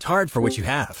worked hard for what you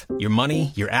have. Your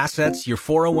money, your assets, your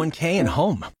 401k, and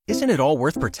home. Isn't it all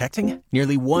worth protecting?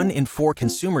 Nearly 1 in 4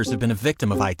 consumers have been a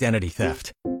victim of identity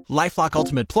theft. LifeLock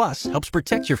Ultimate Plus helps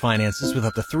protect your finances with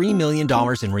up to $3 million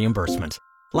in reimbursement.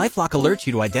 LifeLock alerts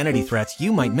you to identity threats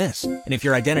you might miss. And if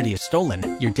your identity is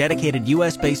stolen, your dedicated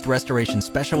U.S.-based restoration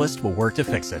specialist will work to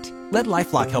fix it. Let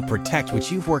LifeLock help protect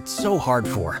what you've worked so hard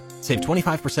for. Save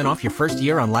 25% off your first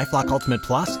year on LifeLock Ultimate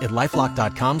Plus at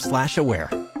LifeLock.com/aware.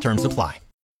 Terms apply.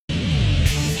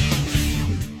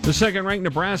 The second-ranked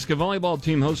Nebraska volleyball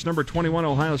team hosts number 21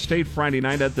 Ohio State Friday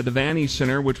night at the Devaney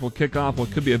Center, which will kick off what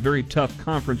could be a very tough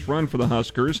conference run for the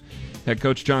Huskers. Head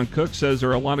coach John Cook says there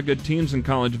are a lot of good teams in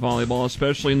college volleyball,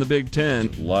 especially in the Big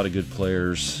Ten. A lot of good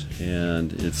players,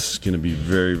 and it's going to be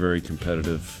very, very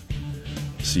competitive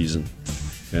season.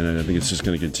 And I think it's just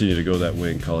going to continue to go that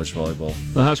way in college volleyball.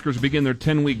 The Huskers begin their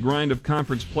 10-week grind of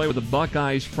conference play with the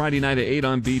Buckeyes Friday night at 8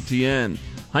 on BTN.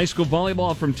 High school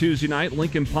volleyball from Tuesday night.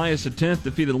 Lincoln Pius X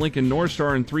defeated Lincoln North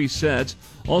Star in 3 sets.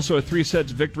 Also a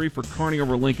 3-sets victory for Kearney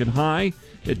over Lincoln High.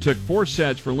 It took 4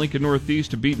 sets for Lincoln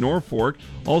Northeast to beat Norfolk.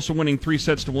 Also winning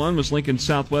 3-1 was Lincoln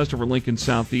Southwest over Lincoln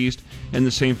Southeast, and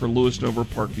the same for Lewiston over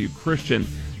Parkview Christian.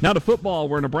 Now to football,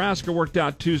 where Nebraska worked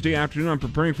out Tuesday afternoon on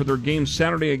preparing for their game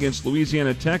Saturday against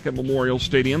Louisiana Tech at Memorial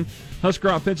Stadium. Husker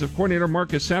offensive coordinator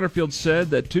Marcus Satterfield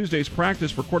said that Tuesday's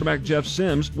practice for quarterback Jeff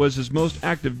Sims was his most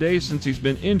active day since he's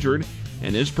been injured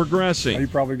and is progressing. He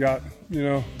probably got,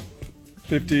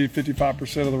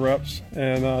 50-55% of the reps,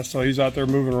 and so he's out there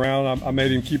moving around. I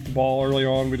made him keep the ball early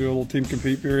on. We do a little team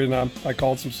compete period, and I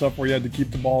called some stuff where he had to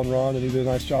keep the ball and run, and he did a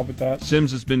nice job with that.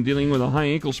 Sims has been dealing with a high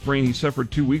ankle sprain he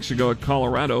suffered 2 weeks ago at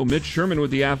Colorado. Mitch Sherman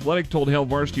with The Athletic told Hail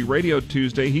Varsity Radio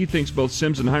Tuesday he thinks both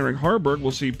Sims and Heinrich Harburg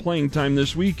will see playing time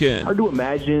this weekend. Hard to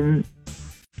imagine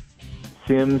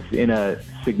Sims in a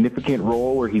significant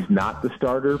role where he's not the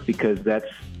starter, because that's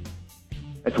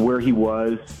where he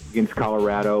was against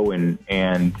Colorado, and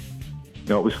it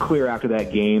was clear after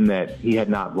that game that he had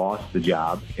not lost the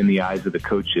job in the eyes of the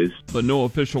coaches. But no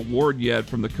official word yet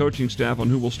from the coaching staff on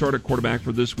who will start at quarterback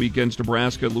for this weekend's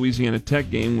Nebraska-Louisiana Tech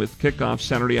game, with kickoff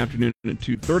Saturday afternoon at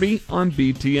 2:30 on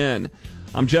BTN.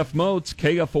 I'm Jeff Moats,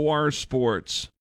 KFOR Sports.